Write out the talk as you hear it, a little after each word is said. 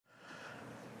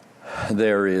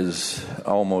There is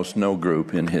almost no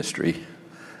group in history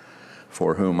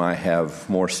for whom I have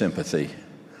more sympathy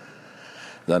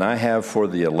than I have for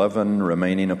the 11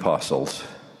 remaining apostles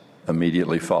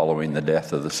immediately following the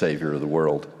death of the Savior of the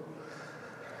world.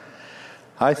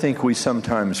 I think we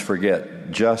sometimes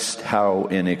forget just how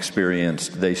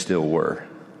inexperienced they still were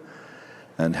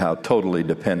and how totally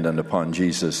dependent upon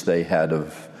Jesus they had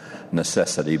of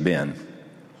necessity been.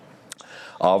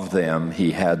 Of them,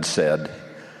 he had said,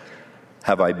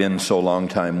 "Have I been so long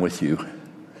time with you,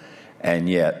 and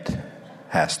yet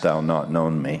hast thou not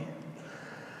known me?"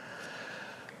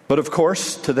 But of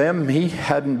course, to them, he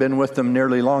hadn't been with them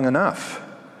nearly long enough.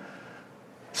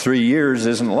 3 years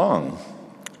isn't long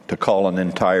to call an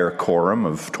entire quorum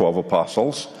of 12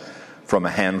 apostles from a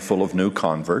handful of new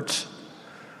converts,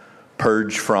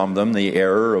 purge from them the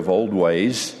error of old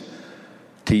ways,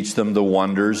 teach them the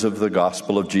wonders of the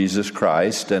gospel of Jesus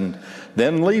Christ, and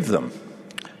then leave them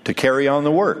to carry on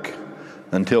the work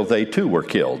until they too were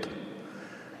killed.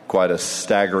 Quite a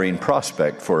staggering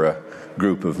prospect for a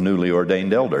group of newly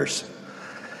ordained elders.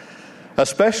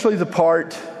 Especially the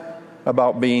part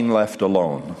about being left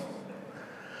alone.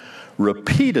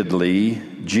 Repeatedly,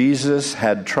 Jesus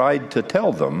had tried to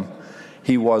tell them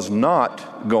he was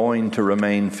not going to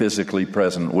remain physically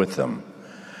present with them.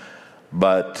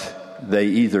 But they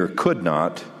either could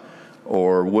not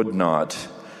or would not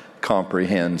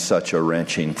comprehend such a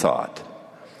wrenching thought.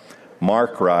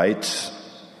 Mark writes,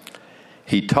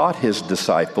 "He taught his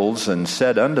disciples and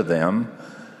said unto them,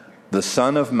 The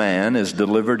Son of Man is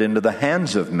delivered into the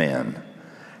hands of men,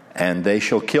 and they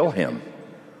shall kill him.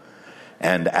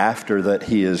 And after that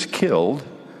he is killed,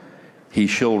 he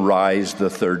shall rise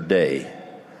the third day."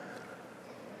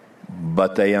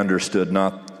 But they understood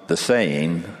not the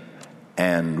saying,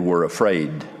 and were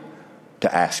afraid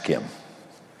to ask him.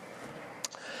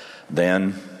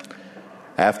 Then,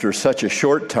 after such a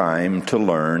short time to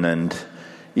learn and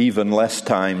even less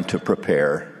time to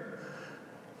prepare,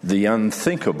 the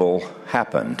unthinkable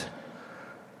happened.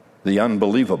 The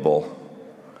unbelievable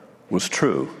was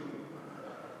true.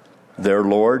 Their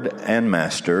Lord and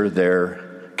Master, their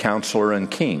Counselor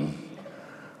and King,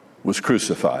 was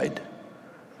crucified.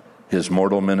 His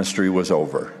mortal ministry was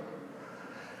over.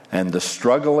 And the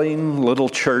struggling little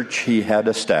church he had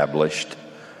established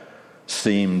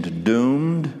seemed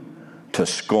doomed to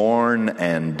scorn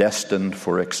and destined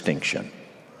for extinction.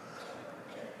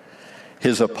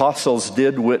 His apostles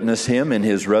did witness him in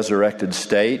his resurrected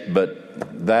state,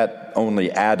 but that only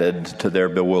added to their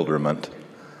bewilderment,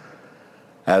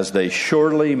 as they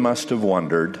surely must have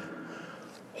wondered,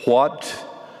 "What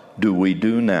do we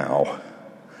do now?"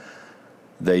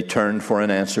 They turned for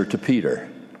an answer to Peter,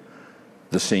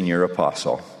 the senior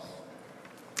apostle.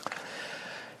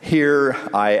 Here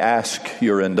I ask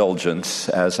your indulgence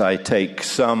as I take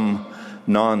some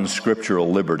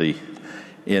non-scriptural liberty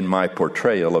in my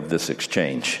portrayal of this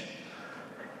exchange.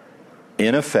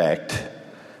 In effect,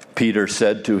 Peter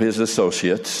said to his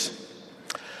associates,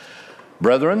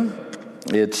 "Brethren,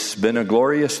 it's been a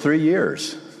glorious 3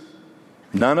 years.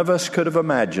 None of us could have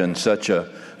imagined such a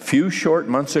few short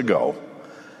months ago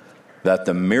that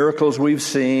the miracles we've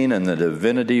seen and the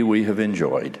divinity we have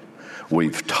enjoyed,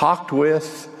 we've talked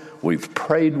with, we've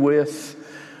prayed with,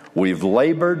 we've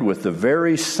labored with the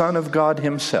very Son of God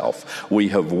himself. We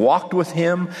have walked with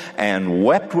him and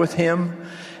wept with him.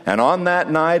 And on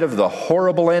that night of the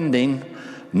horrible ending,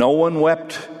 no one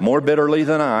wept more bitterly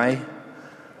than I.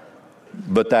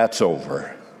 But that's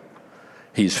over.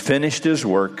 He's finished his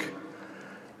work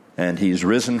and he's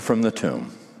risen from the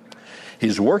tomb.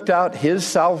 He's worked out his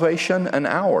salvation and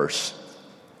ours.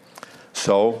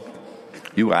 So,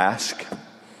 you ask,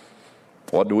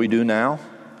 what do we do now?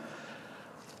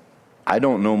 I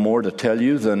don't know more to tell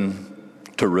you than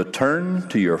to return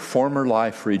to your former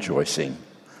life rejoicing.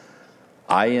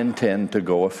 I intend to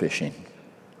go a-fishing.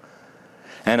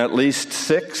 And at least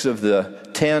 6 of the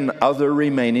 10 other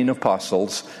remaining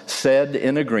apostles said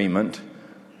in agreement,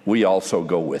 "We also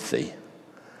go with thee."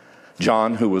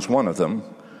 John, who was one of them,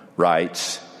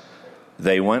 writes,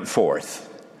 "They went forth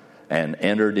and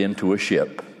entered into a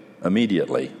ship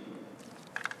immediately."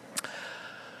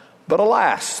 But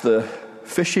alas, the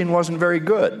fishing wasn't very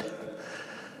good.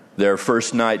 Their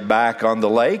first night back on the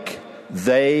lake,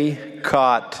 they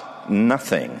caught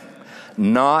nothing.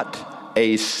 Not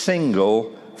a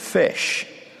single fish.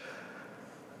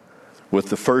 With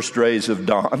the first rays of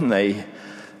dawn, they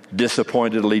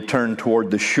disappointedly turned toward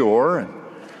the shore and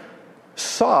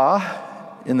saw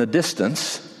in the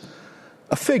distance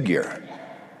a figure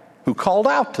who called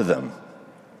out to them,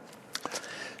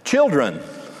 "Children,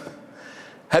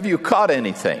 have you caught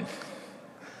anything?"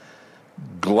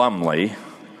 Glumly,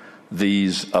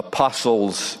 these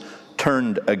apostles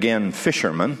turned again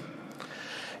fishermen,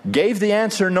 gave the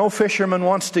answer no fisherman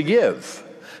wants to give.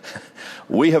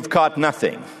 "We have caught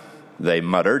nothing," they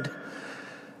muttered.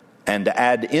 And to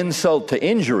add insult to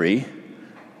injury,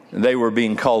 they were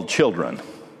being called children.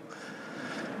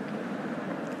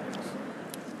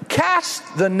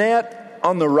 "Cast the net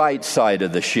on the right side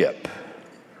of the ship,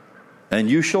 and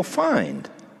you shall find,"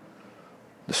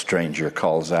 the stranger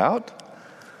calls out.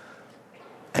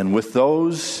 And with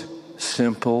those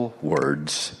simple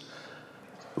words,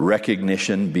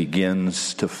 recognition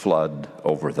begins to flood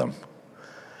over them.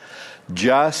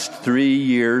 Just 3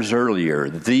 years earlier,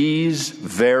 these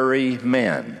very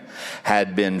men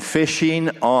had been fishing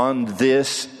on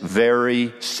this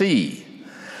very sea.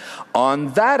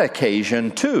 On that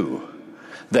occasion, too,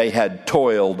 they had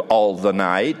toiled all the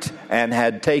night and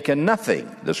had taken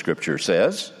nothing, the scripture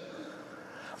says.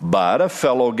 But a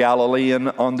fellow Galilean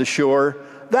on the shore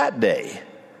that day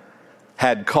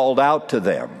had called out to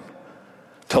them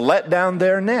to let down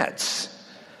their nets.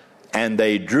 And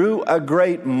they drew a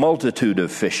great multitude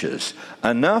of fishes,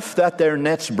 enough that their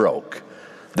nets broke,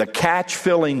 the catch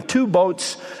filling 2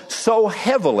 boats so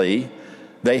heavily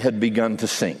they had begun to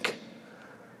sink.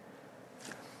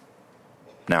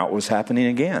 Now it was happening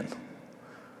again.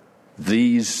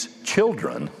 These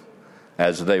children,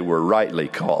 as they were rightly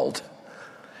called,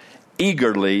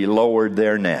 eagerly lowered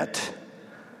their net,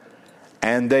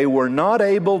 and they were not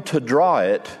able to draw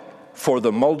it for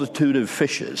the multitude of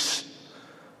fishes.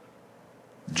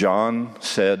 John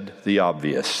said the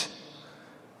obvious: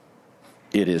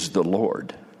 "It is the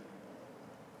Lord."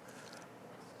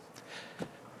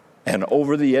 And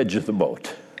over the edge of the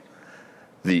boat,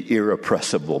 the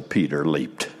irrepressible Peter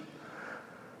leaped.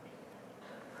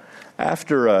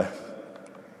 After a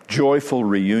joyful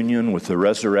reunion with the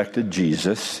resurrected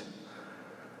Jesus,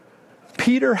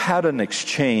 Peter had an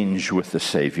exchange with the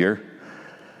Savior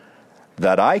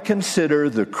that I consider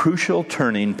the crucial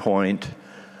turning point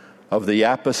of the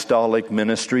apostolic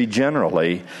ministry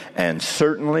generally, and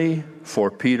certainly for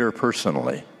Peter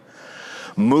personally,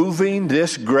 moving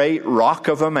this great rock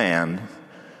of a man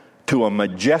to a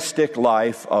majestic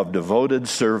life of devoted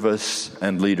service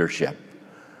and leadership.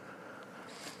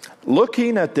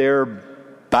 Looking at their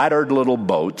battered little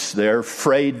boats, their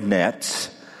frayed nets,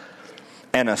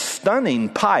 and a stunning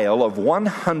pile of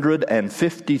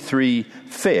 153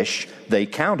 fish, they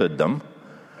counted them,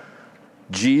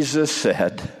 Jesus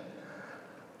said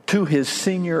to his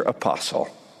senior apostle,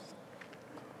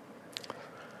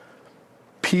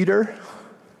 "Peter,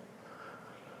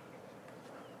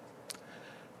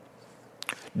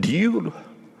 do you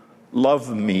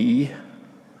love me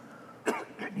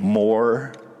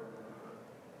more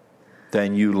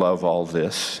than you love all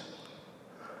this?"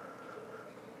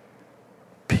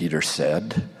 Peter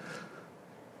said,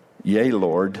 "Yea,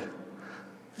 Lord,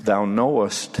 thou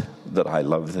knowest that I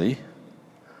love thee."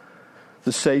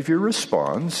 The Savior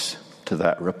responds to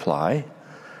that reply,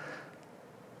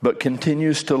 but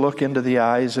continues to look into the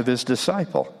eyes of his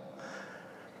disciple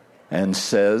and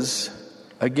says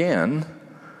again,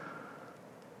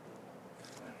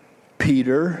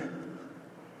 "Peter,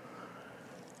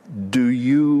 do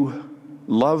you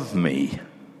love me?"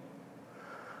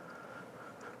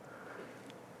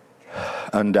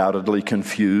 Undoubtedly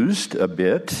confused a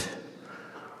bit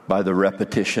by the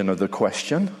repetition of the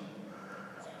question,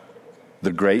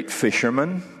 the great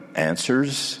fisherman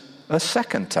answers a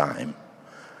second time,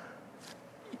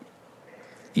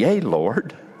 "Yea,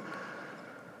 Lord,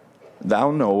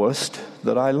 thou knowest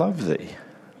that I love thee."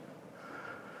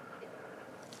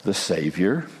 The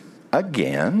Savior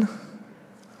again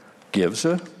gives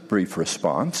a brief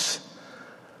response,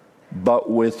 but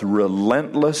with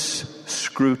relentless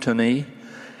scrutiny,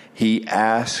 he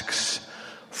asks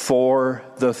for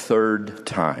the third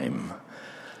time,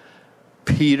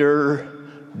 "Peter,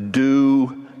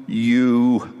 do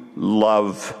you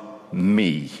love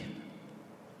me?"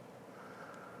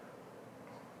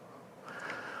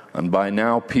 And by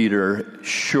now, Peter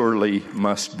surely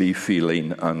must be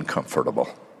feeling uncomfortable.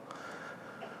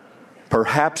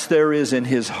 Perhaps there is in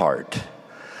his heart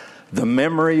the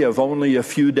memory of only a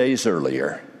few days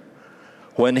earlier,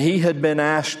 when he had been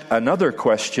asked another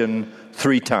question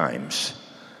 3 times,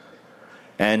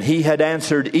 and he had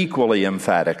answered equally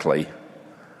emphatically,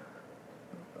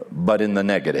 but in the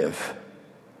negative.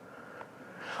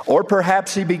 Or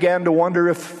perhaps he began to wonder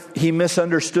if he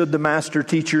misunderstood the master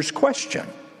teacher's question.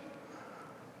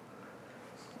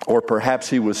 Or perhaps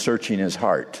he was searching his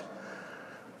heart,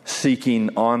 seeking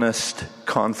honest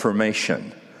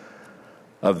confirmation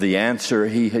of the answer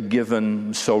he had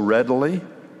given so readily,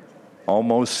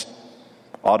 almost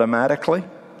automatically.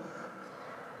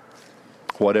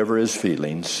 whatever his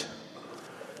feelings,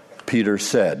 Peter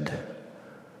said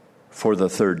for the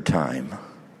third time,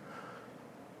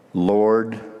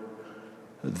 Lord,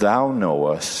 thou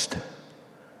knowest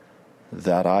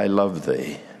that I love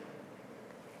thee.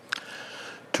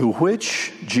 To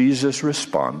which Jesus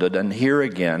responded, and here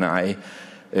again I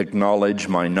acknowledge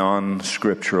my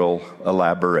non-scriptural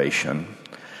elaboration.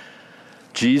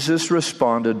 Jesus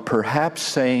responded, perhaps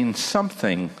saying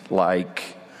something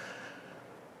like,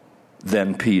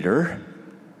 then Peter,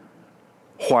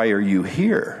 why are you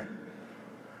here?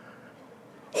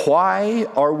 Why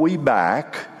are we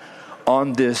back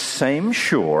on this same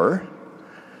shore,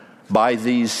 by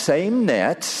these same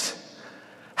nets,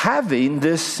 having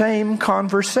this same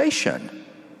conversation?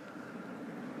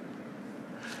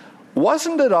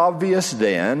 Wasn't it obvious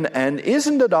then, and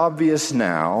isn't it obvious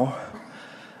now,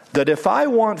 that if I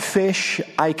want fish,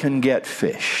 I can get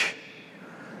fish?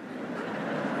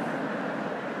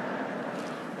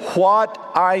 What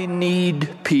I need,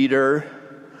 Peter,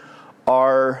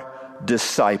 are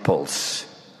disciples,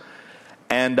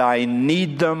 and I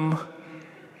need them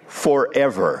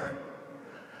forever.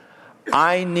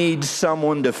 I need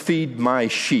someone to feed my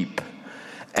sheep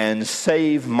and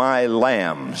save my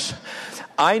lambs.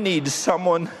 I need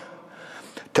someone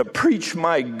to preach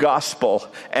my gospel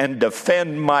and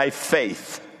defend my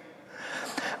faith.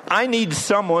 I need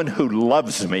someone who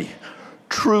loves me,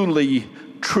 truly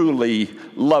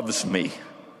loves me,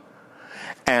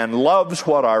 and loves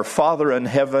what our Father in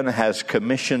heaven has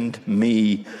commissioned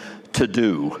me to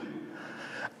do.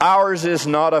 Ours is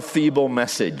not a feeble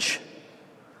message.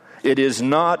 It is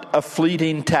not a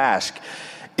fleeting task.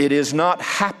 It is not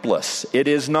hapless. It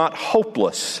is not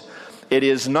hopeless. It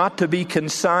is not to be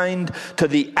consigned to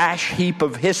the ash heap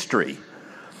of history.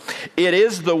 It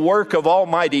is the work of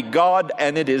Almighty God,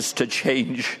 and it is to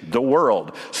change the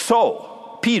world.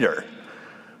 So, Peter,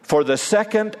 for the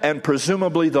second and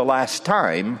presumably the last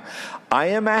time, I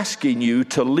am asking you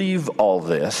to leave all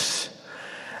this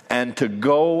and to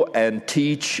go and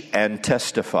teach and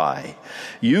testify.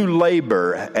 You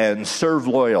labor and serve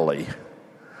loyally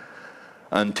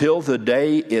until the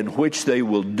day in which they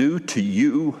will do to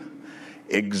you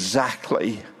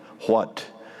exactly what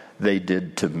they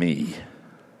did to me.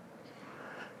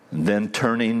 Then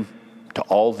turning to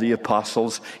all the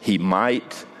apostles, he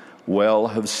might well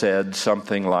have said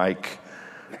something like,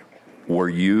 were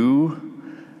you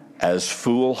as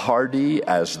foolhardy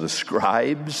as the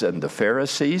scribes and the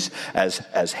Pharisees,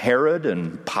 as Herod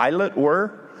and Pilate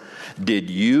were? Did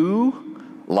you,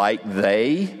 like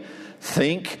they,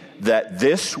 think that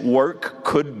this work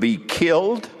could be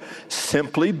killed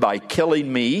simply by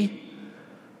killing me?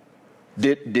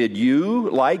 Did you,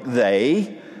 like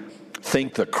they,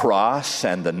 think the cross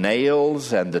and the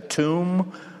nails and the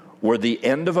tomb were the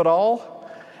end of it all,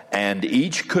 and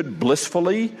each could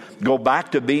blissfully go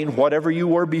back to being whatever you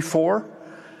were before?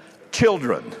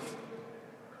 Children,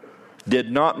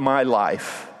 did not my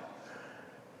life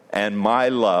and my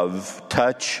love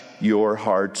touch your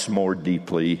hearts more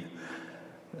deeply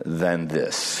than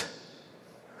this?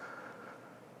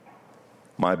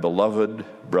 My beloved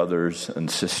brothers and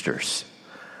sisters,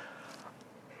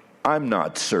 I'm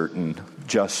not certain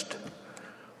just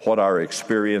what our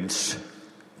experience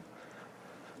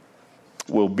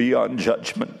will be on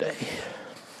Judgment Day,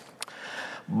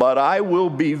 but I will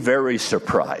be very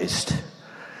surprised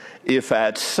if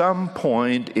at some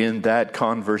point in that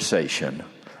conversation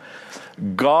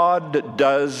God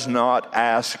does not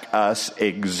ask us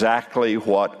exactly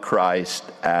what Christ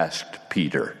asked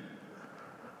Peter.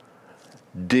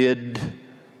 Did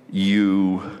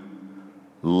you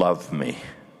love me?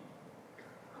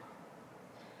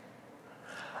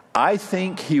 I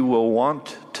think he will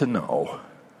want to know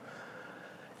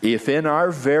if in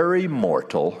our very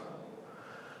mortal,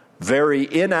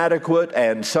 very inadequate,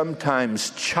 and sometimes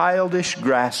childish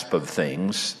grasp of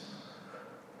things,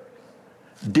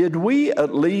 did we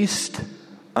at least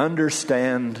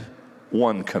understand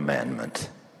one commandment?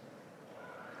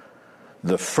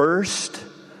 The first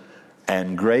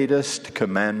and greatest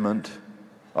commandment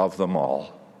of them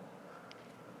all.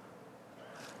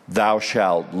 Thou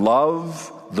shalt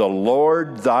love the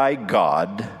Lord thy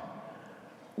God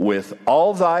with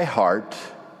all thy heart,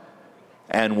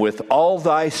 and with all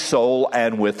thy soul,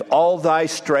 and with all thy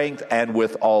strength, and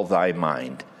with all thy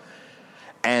mind.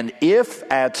 And if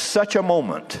at such a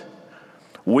moment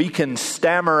we can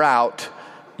stammer out,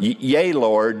 yea,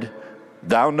 Lord,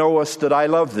 thou knowest that I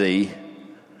love thee,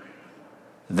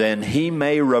 then he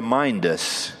may remind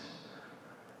us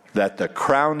that the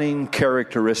crowning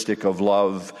characteristic of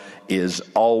love is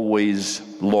always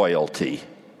loyalty.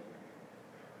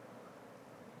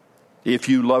 If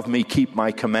you love me, keep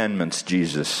my commandments,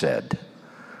 Jesus said.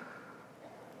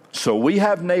 So we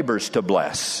have neighbors to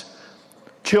bless,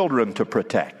 children to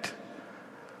protect,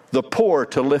 the poor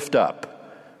to lift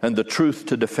up, and the truth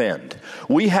to defend.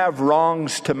 We have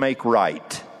wrongs to make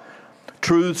right,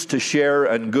 truths to share,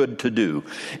 and good to do.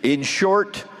 In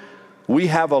short, we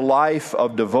have a life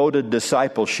of devoted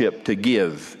discipleship to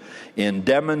give in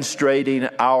demonstrating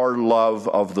our love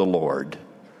of the Lord.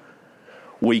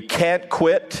 We can't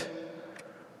quit,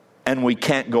 and we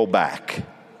can't go back.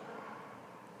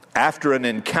 After an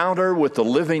encounter with the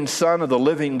living Son of the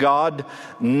living God,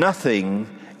 nothing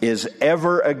is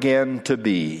ever again to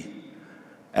be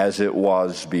as it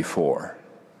was before.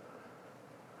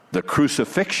 The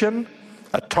crucifixion,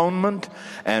 atonement,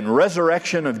 and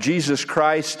resurrection of Jesus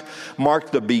Christ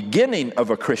marked the beginning of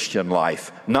a Christian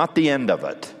life, not the end of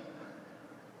it.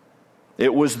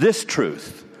 It was this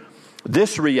truth,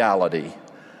 this reality,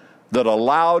 that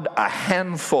allowed a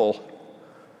handful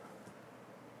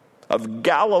of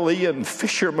Galilean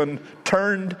fishermen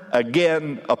turned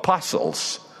again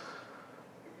apostles,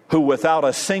 who without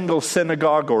a single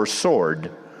synagogue or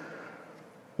sword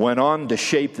went on to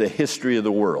shape the history of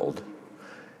the world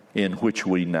in which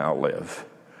we now live.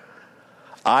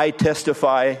 I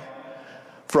testify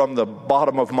from the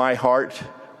bottom of my heart,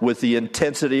 with the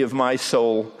intensity of my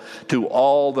soul, to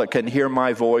all that can hear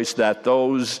my voice, that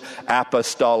those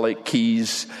apostolic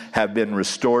keys have been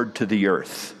restored to the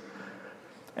earth,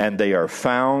 and they are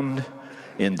found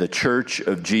in the Church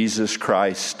of Jesus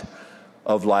Christ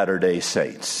of Latter-day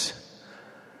Saints.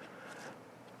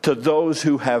 To those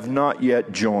who have not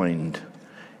yet joined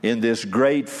in this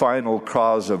great final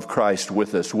cause of Christ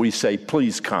with us, we say,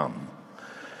 please come.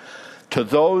 To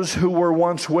those who were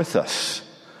once with us,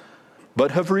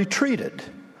 but have retreated,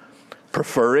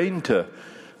 preferring to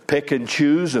pick and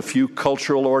choose a few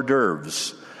cultural hors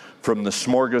d'oeuvres from the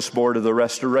smorgasbord of the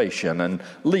Restoration and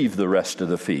leave the rest of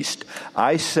the feast,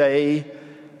 I say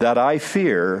that I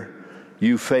fear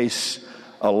you face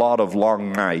a lot of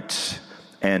long nights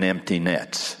and empty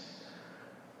nets.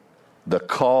 The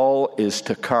call is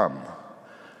to come,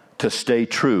 to stay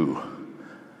true,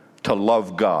 to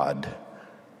love God,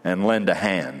 and lend a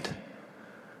hand.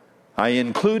 I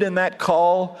include in that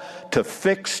call to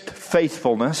fixed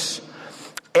faithfulness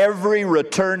every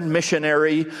returned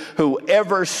missionary who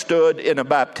ever stood in a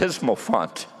baptismal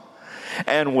font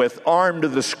and with arm to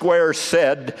the square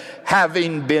said,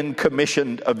 having been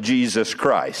commissioned of Jesus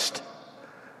Christ.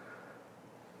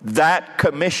 That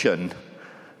commission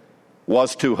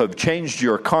was to have changed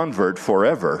your convert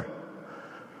forever,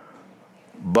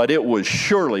 but it was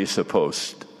surely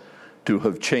supposed to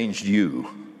have changed you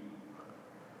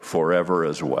forever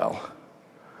as well.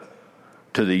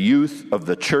 To the youth of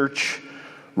the church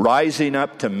rising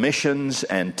up to missions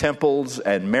and temples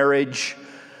and marriage,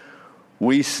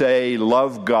 we say,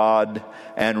 love God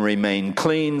and remain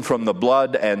clean from the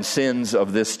blood and sins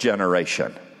of this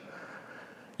generation.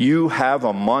 You have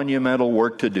a monumental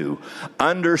work to do,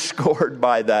 underscored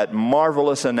by that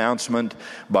marvelous announcement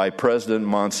by President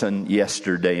Monson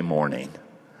yesterday morning.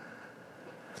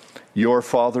 Your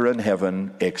Father in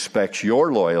heaven expects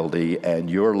your loyalty and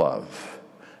your love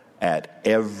at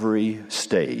every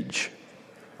stage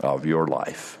of your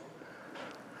life.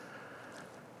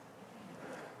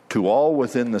 To all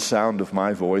within the sound of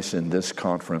my voice in this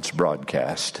conference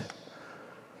broadcast,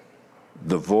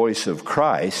 the voice of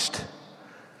Christ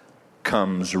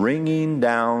comes ringing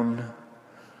down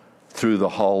through the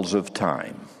halls of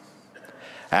time,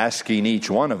 asking each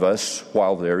one of us,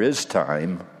 while there is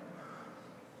time,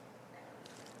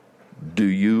 do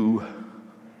you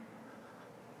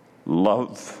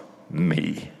love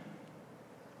me?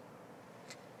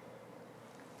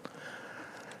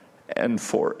 And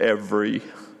for every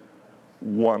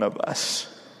one of us,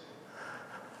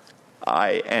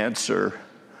 I answer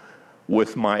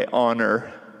with my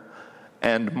honor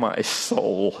and my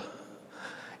soul,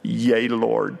 yea,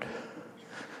 Lord,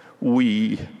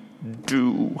 we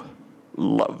do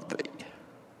love thee.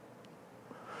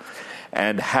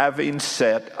 And having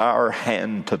set our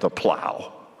hand to the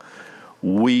plow,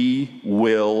 we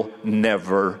will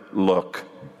never look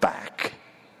back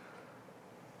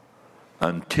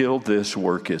until this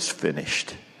work is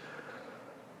finished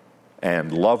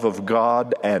and love of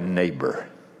God and neighbor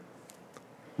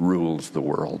rules the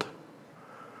world.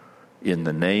 In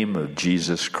the name of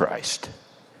Jesus Christ,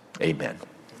 amen.